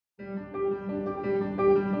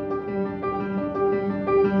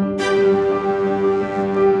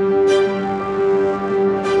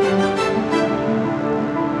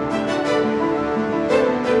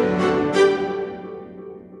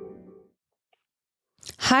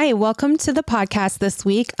Hi, welcome to the podcast this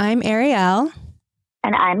week. I'm Ariel.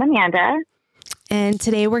 And I'm Amanda. And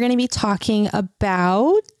today we're going to be talking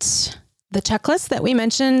about the checklist that we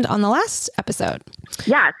mentioned on the last episode.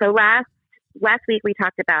 Yeah, so last week we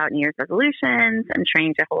talked about New Year's resolutions and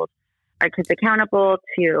trying to hold our kids accountable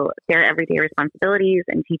to their everyday responsibilities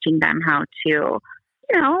and teaching them how to,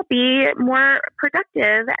 be more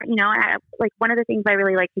productive. Like one of the things I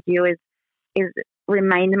really like to do is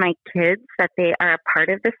remind my kids that they are a part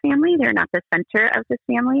of this family. They're not the center of this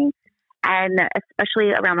family. And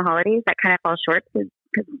especially around the holidays, that kind of falls short because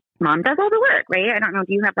mom does all the work, right? I don't know.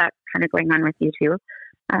 Do you have that kind of going on with you too,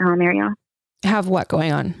 Ariel? Have what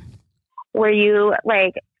going on? Where you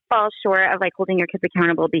fall short of holding your kids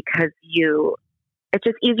accountable because it's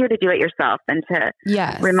just easier to do it yourself than to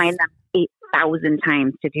remind them 8,000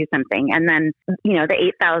 times to do something. And then,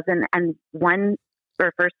 the 8,001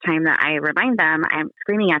 or first time that I remind them, I'm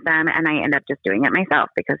screaming at them and I end up just doing it myself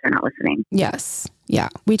because they're not listening. Yes. Yeah.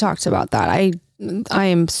 We talked about that. I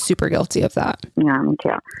am super guilty of that. Yeah, me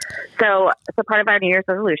too. So part of our New Year's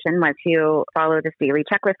resolution was to follow this daily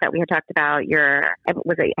checklist that we had talked about. I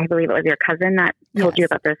believe it was your cousin that told you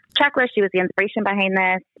about this checklist. She was the inspiration behind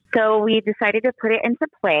this. So we decided to put it into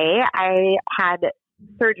play. I had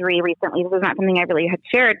surgery recently. This was not something I really had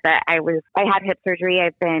shared, but I had hip surgery.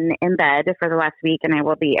 I've been in bed for the last week and I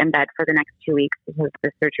will be in bed for the next 2 weeks because the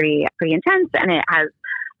surgery is pretty intense and it has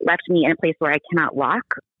left me in a place where I cannot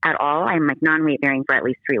walk at all. I'm non-weight bearing for at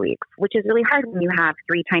least 3 weeks, which is really hard when you have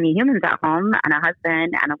 3 tiny humans at home and a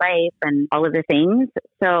husband and a wife and all of the things.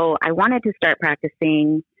 So I wanted to start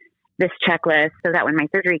practicing this checklist so that when my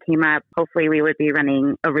surgery came up, hopefully we would be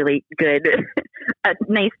running a really good, a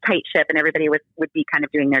nice tight ship and everybody would be kind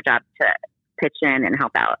of doing their job to pitch in and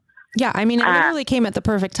help out. Yeah. I mean, it literally came at the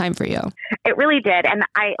perfect time for you. It really did. And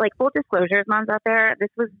I full disclosures, moms out there, this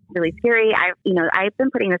was really scary. I've been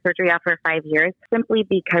putting the surgery off for 5 years simply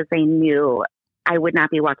because I knew I would not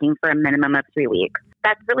be walking for a minimum of 3 weeks.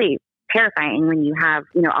 That's really terrifying when you have,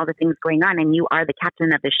 all the things going on and you are the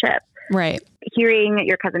captain of the ship. Right. Hearing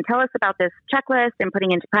your cousin tell us about this checklist and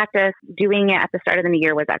putting into practice, doing it at the start of the new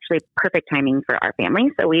year was actually perfect timing for our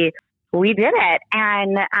family. So we did it.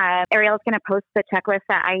 And Ariel's going to post the checklist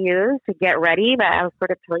that I use to get ready, but I'll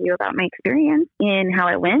sort of tell you about my experience in how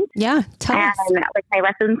it went. Yeah, tell us. My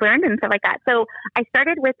lessons learned and stuff like that. So I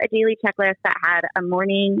started with a daily checklist that had a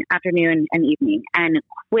morning, afternoon, and evening, and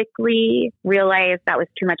quickly realized that was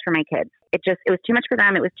too much for my kids. It was too much for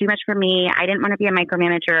them. It was too much for me. I didn't want to be a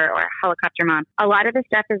micromanager or a helicopter mom. A lot of the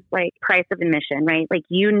stuff is price of admission, right?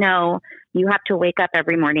 You have to wake up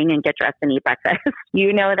every morning and get dressed and eat breakfast.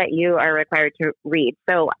 You know that you are required to read.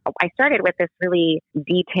 So I started with this really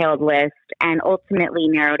detailed list and ultimately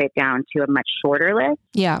narrowed it down to a much shorter list.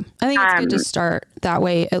 Yeah. I think it's good to start that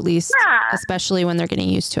way, at least, especially when they're getting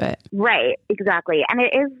used to it. Right. Exactly. And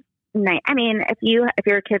it is nice. I mean, if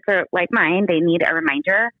your kids are like mine, they need a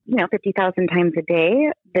reminder, 50,000 times a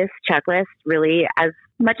day. This checklist really, as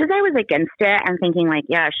much as I was against it and thinking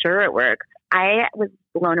yeah, sure, it works. I was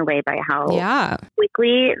blown away by how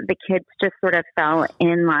quickly the kids just sort of fell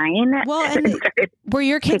in line. Well, and were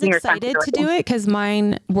your kids excited to do it? Because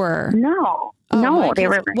mine were. No. Oh, no, they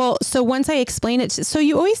were. Well, so once I explain it, so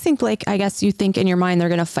you always think I guess you think in your mind they're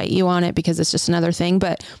going to fight you on it because it's just another thing.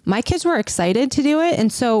 But my kids were excited to do it.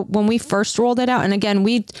 And so when we first rolled it out, and again,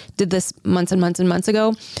 we did this months and months and months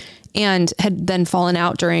ago and had then fallen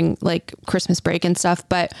out during Christmas break and stuff.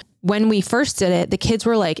 But when we first did it, the kids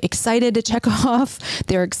were excited to check off.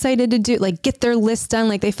 They're excited to do get their list done.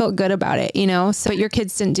 They felt good about it, So your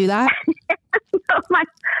kids didn't do that? No,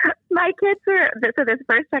 my kids were, so this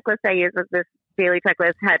first checklist I used was this daily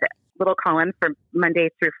checklist had little columns from Monday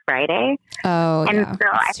through Friday. Oh, and yeah. so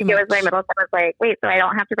I think it was my middle son was wait, so I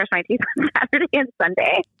don't have to brush my teeth on Saturday and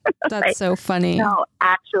Sunday. That's so funny. No,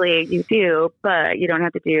 actually you do, but you don't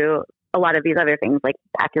have to do a lot of these other things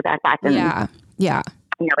pack your backpack. And, yeah.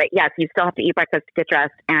 Yes, you still have to eat breakfast, get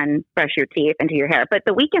dressed, and brush your teeth and do your hair. But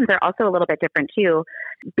the weekends are also a little bit different too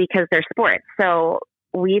because they're sports. So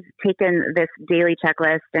we've taken this daily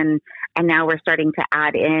checklist and now we're starting to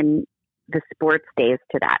add in the sports days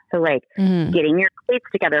to that. So getting your cleats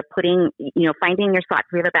together, finding your socks.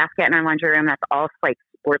 We have a basket in our laundry room that's all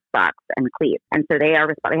sports socks and cleats. And so they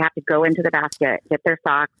have to go into the basket, get their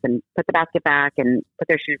socks and put the basket back and put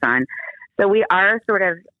their shoes on. So we are sort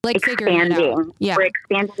of expanding. Yeah. We're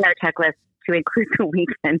expanding our checklist to include the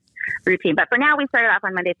weekend routine. But for now, we started off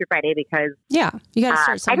on Monday through Friday because you got to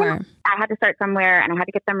start somewhere. I had to start somewhere and I had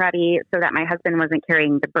to get them ready so that my husband wasn't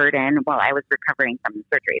carrying the burden while I was recovering from the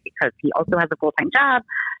surgery because he also has a full-time job.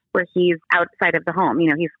 where he's outside of the home. You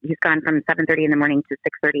know, he's gone from 7:30 in the morning to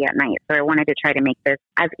 6:30 at night. So I wanted to try to make this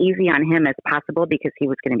as easy on him as possible because he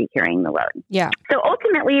was going to be carrying the load. Yeah. So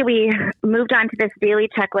ultimately, we moved on to this daily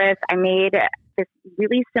checklist. I made this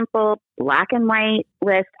really simple black and white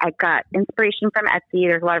list. I got inspiration from Etsy.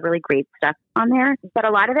 There's a lot of really great stuff on there, but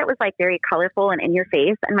a lot of it was like very colorful and in your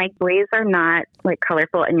face. And my boys are not like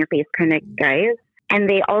colorful in your face kind of guys. And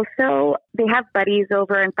they have buddies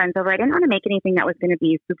over and friends over. I didn't want to make anything that was going to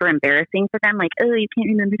be super embarrassing for them. Like, oh, you can't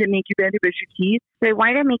remember to make your bed or brush your teeth. So I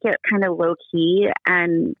wanted to make it kind of low key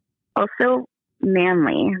and also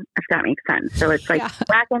manly, if that makes sense. So it's like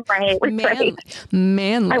black and white.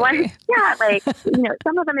 Manly. I wanted, like, you know,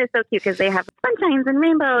 some of them are so cute because they have sunshines and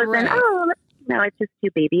rainbows and, it's just too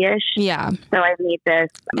babyish. Yeah. So I made this.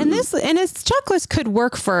 And this checklist could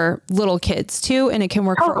work for little kids too, and it can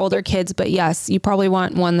work for older kids. But yes, you probably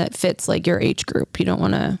want one that fits like your age group. You don't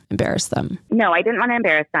want to embarrass them. No, I didn't want to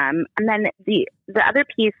embarrass them. And then the other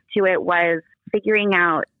piece to it was figuring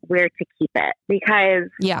out where to keep it, because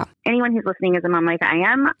anyone who's listening is a mom like I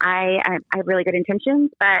am. I have really good intentions,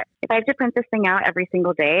 but if I have to print this thing out every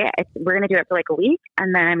single day, we're going to do it for like a week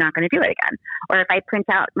and then I'm not going to do it again. Or if I print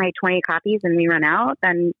out my 20 copies and we run out,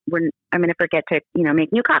 then I'm going to forget to,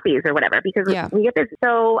 make new copies or whatever, because we get this.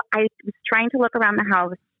 So I was trying to look around the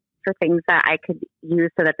house for things that I could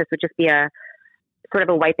use so that this would just be a sort of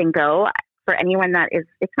a wipe and go. For anyone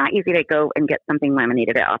it's not easy to go and get something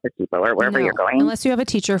laminated at Office Depot or wherever you're going. Unless you have a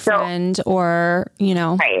teacher friend or,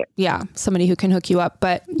 somebody who can hook you up.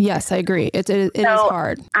 But yes, I agree. It is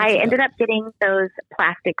hard. I ended up getting those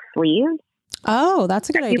plastic sleeves. Oh, that's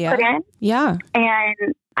a good idea. You put in. Yeah.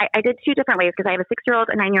 And I did two different ways because I have a 6-year-old,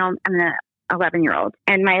 a 9-year-old, and an 11-year-old.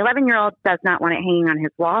 And my 11-year-old does not want it hanging on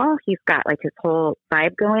his wall. He's got like his whole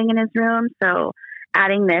vibe going in his room. So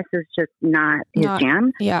adding this is just not his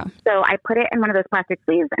jam. Yeah. So I put it in one of those plastic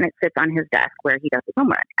sleeves and it sits on his desk where he does his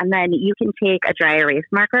homework. And then you can take a dry erase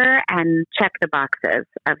marker and check the boxes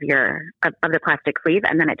of the plastic sleeve,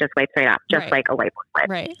 and then it just wipes right off, just like a whiteboard would.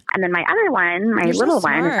 Right. And then my other one, my little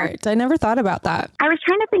one. I never thought about that. I was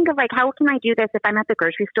trying to think of like, how can I do this if I'm at the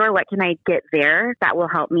grocery store? What can I get there that will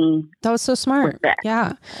help me? That was so smart.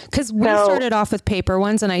 Yeah. Because we started off with paper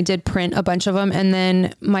ones and I did print a bunch of them. And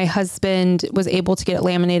then my husband was able to get it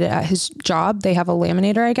laminated at his job. They have a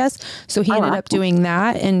laminator, I guess. So he ended up doing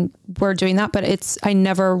that and we're doing that. But I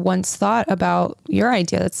never once thought about your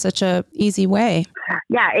idea. That's such a easy way.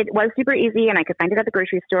 Yeah, it was super easy and I could find it at the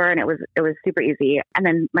grocery store and it was super easy. And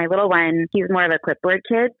then my little one, he's more of a clipboard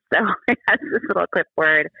kid. So it has this little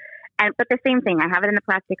clipboard. But the same thing, I have it in a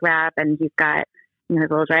plastic wrap and he's got his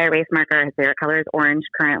little dry erase marker. His favorite color is orange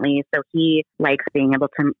currently. So he likes being able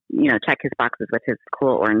to, check his boxes with his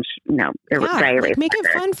cool orange, dry erase make marker.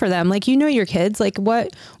 It fun for them. Like, your kids, like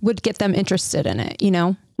what would get them interested in it,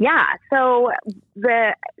 Yeah. So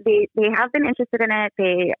they have been interested in it.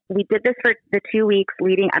 We did this for the 2 weeks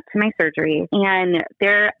leading up to my surgery. And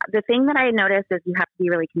the thing that I noticed is you have to be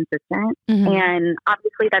really consistent. Mm-hmm. And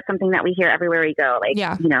obviously that's something that we hear everywhere we go. Like,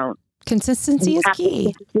 consistency is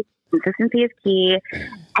key. Consistency is key.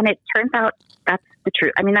 And it turns out that's the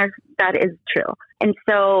truth. I mean, that is true. And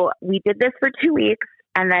so we did this for 2 weeks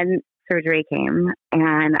and then surgery came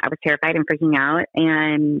and I was terrified and freaking out.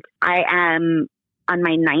 And I am on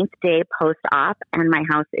my 9th day post-op and my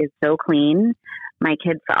house is so clean. My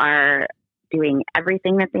kids are doing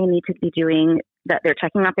everything that they need to be doing, that they're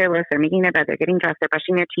checking off their list, they're making their bed, they're getting dressed, they're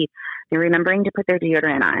brushing their teeth, they're remembering to put their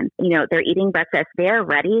deodorant on. They're eating breakfast. They're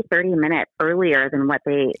ready 30 minutes earlier than what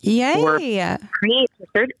they were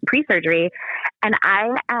pre-surgery. And I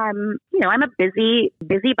am, I'm a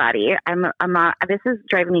busybody. This is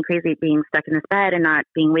driving me crazy being stuck in this bed and not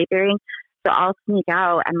being weight bearing. So I'll sneak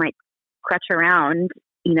out and like crutch around,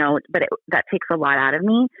 but that takes a lot out of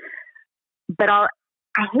me. But I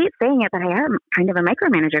hate saying it, but I am kind of a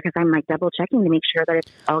micromanager because I'm like double checking to make sure that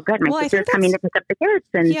it's all good. My sister's coming to pick up the kids.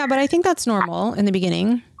 But I think that's normal in the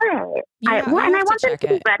beginning. Right. I want them to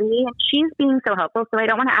be ready, and she's being so helpful. So I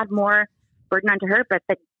don't want to add more burden onto her. But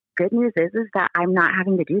the good news is that I'm not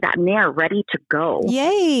having to do that, and they are ready to go.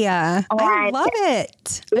 Yay! I love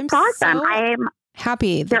it. It's awesome. So I'm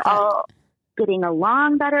happy. They're all getting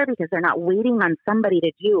along better because they're not waiting on somebody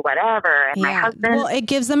to do whatever. And my husband, it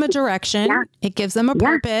gives them a direction. It gives them a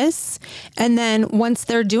purpose. And then once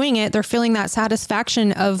they're doing it, they're feeling that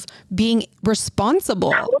satisfaction of being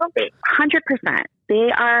responsible. 100%.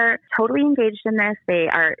 They are totally engaged in this.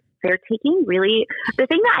 They're taking the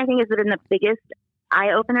thing that I think has been the biggest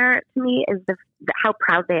eye opener to me is how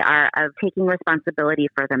proud they are of taking responsibility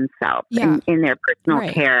for themselves in their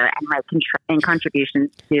personal care and and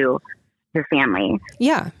contributions to the family.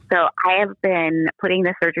 Yeah. So I have been putting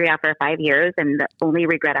this surgery off for 5 years, and the only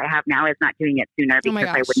regret I have now is not doing it sooner because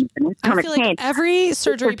I wouldn't have been in so much pain. Every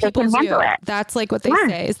surgery people do, that's like what they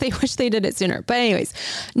say is they wish they did it sooner. But anyways,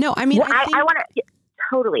 no, I mean, well, I want to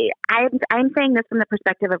totally. I'm saying this from the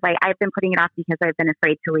perspective of like I've been putting it off because I've been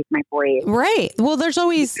afraid to leave my boys. Right. Well, there's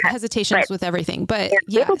always hesitations with everything, but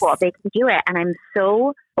they're capable. They can do it, and I'm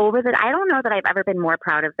so over that. I don't know that I've ever been more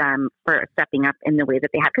proud of them for stepping up in the way that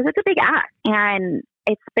they have, because it's a big ask, and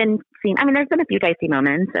it's been seen. I mean, there's been a few dicey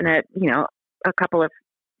moments and a couple of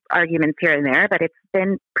arguments here and there, but it's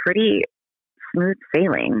been pretty smooth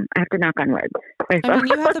sailing. I have to knock on wood. I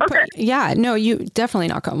mean, you definitely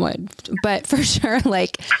knock on wood, but for sure,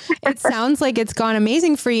 like it sounds like it's gone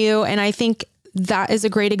amazing for you. And I think that is a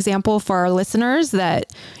great example for our listeners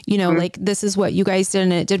that, like this is what you guys did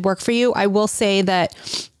and it did work for you. I will say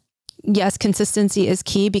that yes, consistency is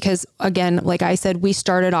key because again, like I said, we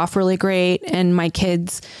started off really great and my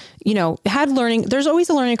kids, had learning. There's always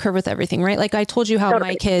a learning curve with everything, right? Like I told you how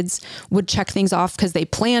my kids would check things off because they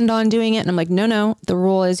planned on doing it. And I'm like, no, the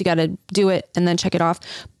rule is you got to do it and then check it off.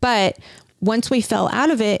 But once we fell out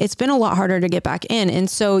of it, it's been a lot harder to get back in. And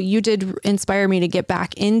so you did inspire me to get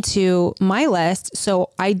back into my list. So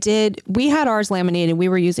we had ours laminated. We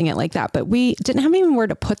were using it like that, but we didn't have anywhere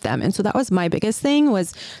to put them. And so that was my biggest thing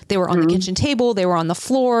was they were on the kitchen table, they were on the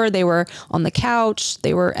floor, they were on the couch,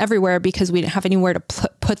 they were everywhere because we didn't have anywhere to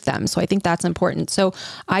put them. So I think that's important. So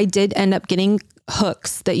I did end up getting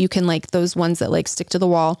hooks that you can like those ones that like stick to the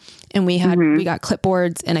wall. And we got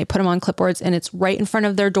clipboards and I put them on clipboards and it's right in front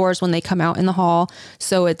of their doors when they come out in the hall.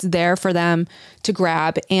 So it's there for them to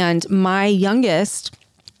grab. And my youngest,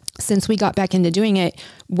 since we got back into doing it,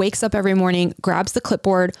 wakes up every morning, grabs the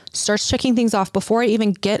clipboard, starts checking things off before I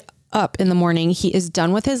even get up in the morning. He is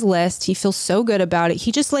done with his list. He feels so good about it.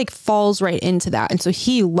 He just like falls right into that. And so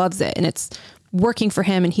he loves it and it's working for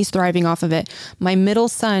him and he's thriving off of it. My middle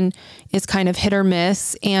son is kind of hit or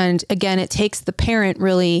miss. And again, it takes the parent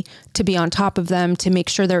really to be on top of them to make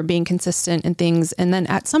sure they're being consistent and things. And then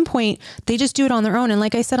at some point they just do it on their own. And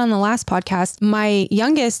like I said on the last podcast, my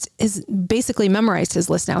youngest is basically memorized his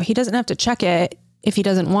list now. He doesn't have to check it if he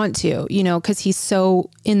doesn't want to, because he's so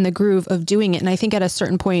in the groove of doing it. And I think at a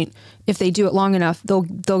certain point, if they do it long enough,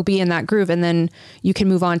 they'll be in that groove and then you can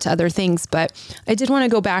move on to other things. But I did want to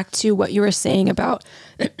go back to what you were saying about,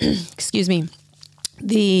 excuse me,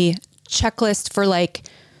 the checklist for like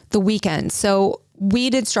the weekend. So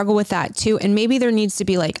we did struggle with that too. And maybe there needs to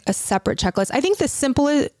be like a separate checklist. I think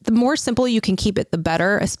the more simple you can keep it, the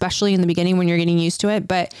better, especially in the beginning when you're getting used to it.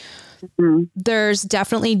 But there's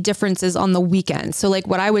definitely differences on the weekend. So like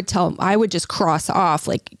what I would just cross off,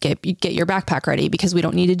 like get your backpack ready because we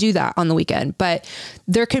don't need to do that on the weekend. But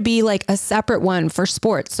there could be like a separate one for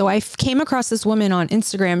sports. So I came across this woman on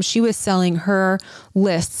Instagram. She was selling her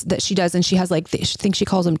lists that she does. And she has like, I think she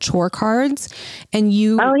calls them chore cards. And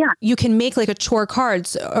you can make like a chore card.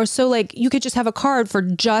 So like you could just have a card for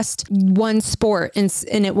just one sport and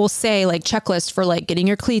it will say like checklist for like getting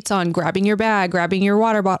your cleats on, grabbing your bag, grabbing your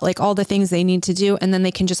water bottle, like all the things they need to do. And then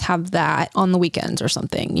they can just have that on the weekends or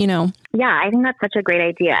something, Yeah, I think that's such a great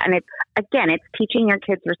idea. And it's teaching your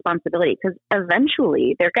kids responsibility because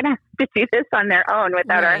eventually they're going to have to do this on their own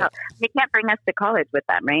without our help. They can't bring us to college with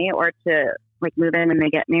them, right? Or to like move in when they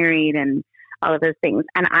get married and all of those things.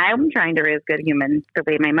 And I'm trying to raise good humans the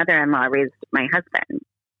way my mother-in-law raised my husband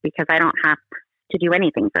because I don't have to do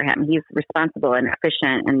anything for him. He's responsible and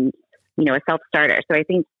efficient and, a self-starter. So I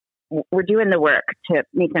think we're doing the work to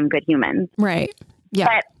make them good humans. Right. Yeah.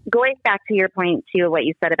 But going back to your point to what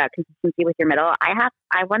you said about consistency with your middle, I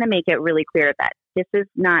want to make it really clear that they're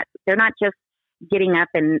not just getting up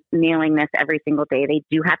and nailing this every single day. They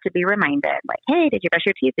do have to be reminded like, hey, did you brush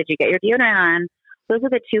your teeth? Did you get your deodorant on? Those are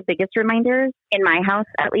the two biggest reminders in my house,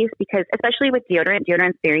 at least, because especially with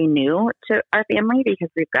deodorant's very new to our family because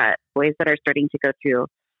we've got boys that are starting to go through,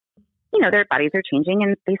 their bodies are changing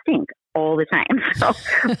and they stink all the time. So,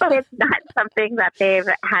 but it's not something that they've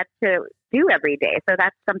had to do every day. So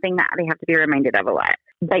that's something that they have to be reminded of a lot.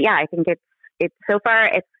 But yeah, I think it's so far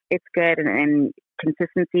it's good and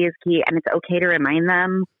consistency is key and it's okay to remind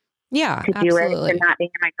them to do it and not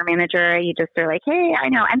being a micromanager. You just are like, hey, I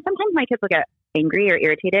know. And sometimes my kids will get angry or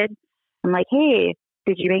irritated. I'm like, hey,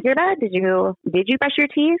 did you make your bed? Did you brush your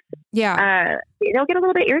teeth? Yeah. They'll get a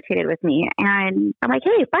little bit irritated with me. And I'm like,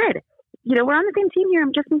 hey, bud, we're on the same team here.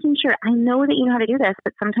 I'm just making sure. I know that you know how to do this,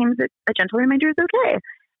 but sometimes a gentle reminder is okay.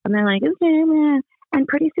 And they're like, okay. And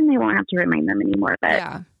pretty soon they won't have to remind them anymore. But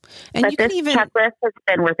yeah. And you this can even checklist has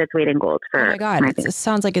been worth its weight in gold for. Oh my God. It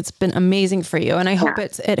sounds like it's been amazing for you. And I hope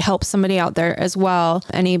it helps somebody out there as well.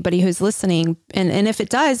 Anybody who's listening. And if it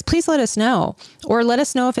does, please let us know, or let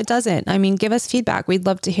us know if it doesn't. I mean, give us feedback. We'd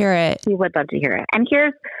love to hear it. We would love to hear it. And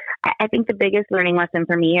I think the biggest learning lesson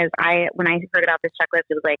for me is when I heard about this checklist,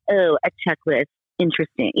 it was like, oh, a checklist.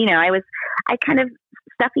 Interesting. I kind of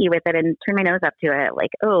stuffy with it and turned my nose up to it.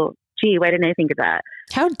 Like, oh, gee, why didn't I think of that?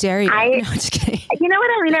 How dare you? No, just kidding. You know what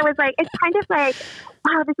I mean? I was like, it's kind of like,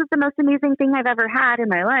 wow, this is the most amazing thing I've ever had in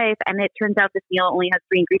my life. And it turns out this meal only has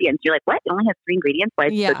 3 ingredients. You're like, what? It only has 3 ingredients? Why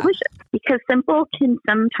is it so delicious? Because simple can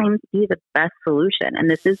sometimes be the best solution. And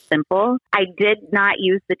this is simple. I did not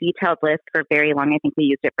use the detailed list for very long. I think we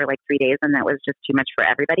used it for like 3 days, and that was just too much for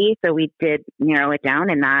everybody. So we did narrow it down,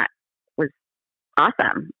 and that was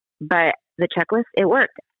awesome. But the checklist, it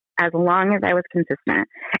worked. As long as I was consistent.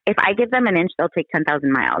 If I give them an inch, they'll take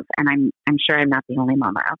 10,000 miles. And I'm sure I'm not the only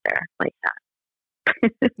mama out there like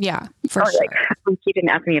that. Yeah, for sure. She didn't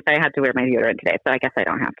ask me if I had to wear my deodorant today, so I guess I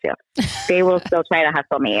don't have to. They will still try to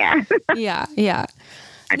hustle me. Yeah.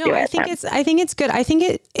 No, I think it's good. I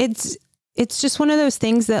think it's just one of those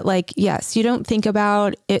things that, like, yes, you don't think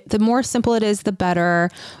about it. The more simple it is, the better.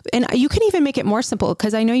 And you can even make it more simple,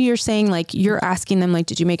 because I know you're saying, like, you're asking them, like,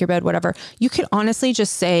 did you make your bed? Whatever. You could honestly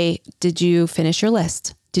just say, did you finish your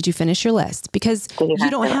list? Did you finish your list? Because you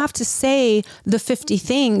don't have to say the 50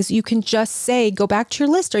 things. You can just say, go back to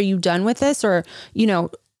your list. Are you done with this? Or,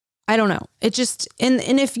 I don't know. It just, and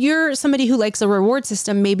if you're somebody who likes a reward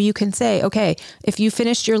system, maybe you can say, okay, if you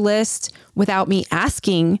finished your list without me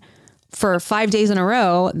asking for 5 days in a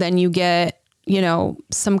row, then you get,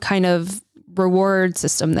 some kind of reward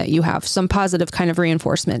system that you have, some positive kind of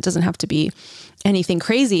reinforcement. It doesn't have to be anything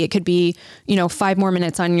crazy. It could be, 5 more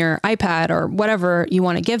minutes on your iPad or whatever you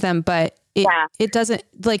want to give them. But it doesn't,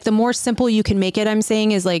 like, the more simple you can make it, I'm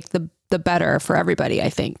saying, is like the better for everybody, I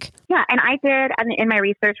think. Yeah. And I did, in my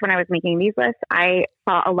research when I was making these lists, I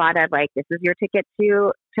saw a lot of, like, this is your ticket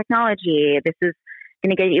to technology. This is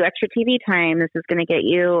going to get you extra TV time. This is going to get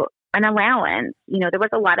you an allowance. There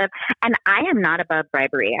was a lot of, and I am not above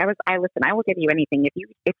bribery. I will give you anything.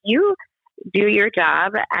 If you do your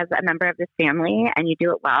job as a member of this family and you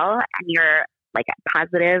do it well, and you're like a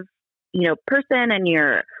positive, person, and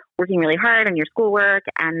you're working really hard on your schoolwork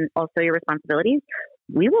and also your responsibilities,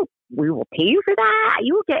 we will pay you for that.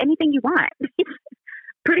 You will get anything you want.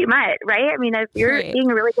 Pretty much, right? I mean, if you're being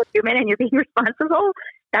a really good human and you're being responsible,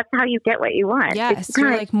 that's how you get what you want. Yes,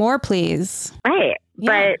 you're like, more, please. Right.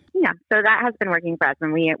 Yeah. But so that has been working for us,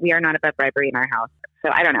 and we are not above bribery in our house. So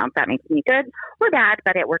I don't know if that makes me good or bad,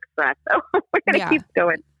 but it works for us. So we're going to keep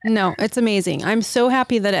going. No, it's amazing. I'm so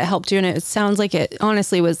happy that it helped you. And it sounds like it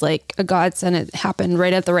honestly was like a godsend. It happened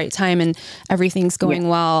right at the right time, and everything's going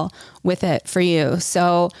well with it for you.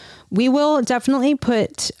 So we will definitely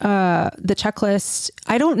put the checklist.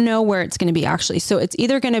 I don't know where it's going to be actually. So it's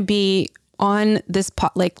either going to be on this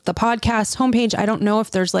the podcast homepage. I don't know if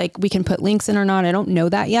there's we can put links in or not. I don't know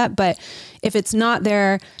that yet, but if it's not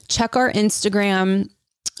there, check our Instagram.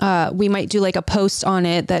 We might do a post on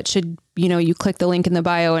it that should, you click the link in the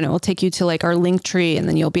bio and it will take you to our link tree, and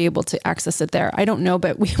then you'll be able to access it there. I don't know,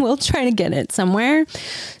 but we will try to get it somewhere.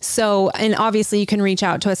 So, and obviously you can reach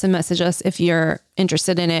out to us and message us if you're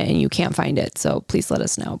interested in it and you can't find it. So please let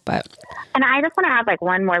us know. And I just want to add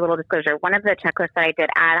one more little disclosure. One of the checklists that I did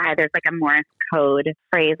add, there's a Morse code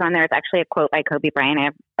phrase on there. It's actually a quote by Kobe Bryant. I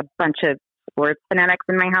have a bunch of sports fanatics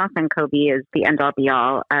in my house, and Kobe is the end all be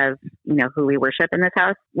all of, who we worship in this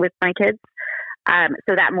house with my kids.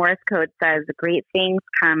 So that Morse code says great things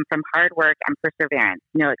come from hard work and perseverance,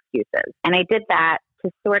 no excuses. And I did that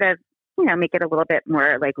to sort of, make it a little bit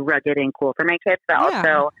more rugged and cool for my kids, but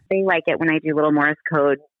also they like it when I do little Morse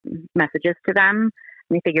code messages to them.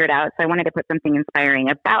 We figure it out. So I wanted to put something inspiring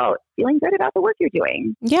about feeling good about the work you're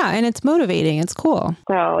doing. Yeah. And it's motivating. It's cool.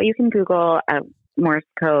 So you can Google a Morse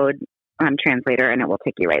code translator and it will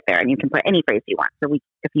take you right there, and you can put any phrase you want. So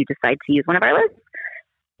if you decide to use one of our lists,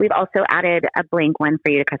 we've also added a blank one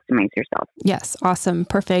for you to customize yourself. Yes. Awesome.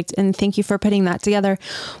 Perfect. And thank you for putting that together.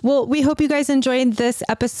 Well, we hope you guys enjoyed this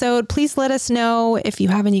episode. Please let us know if you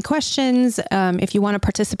have any questions. If you want to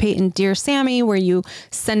participate in Dear Sammy, where you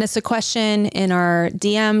send us a question in our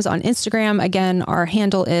DMs on Instagram. Again, our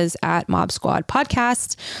handle is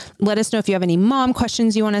 @MobSquadPodcast. Let us know if you have any mom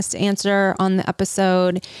questions you want us to answer on the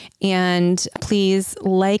episode. And please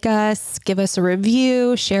like us, give us a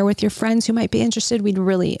review, share with your friends who might be interested. We'd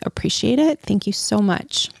really appreciate it. Thank you so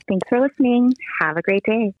much. Thanks for listening. Have a great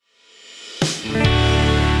day.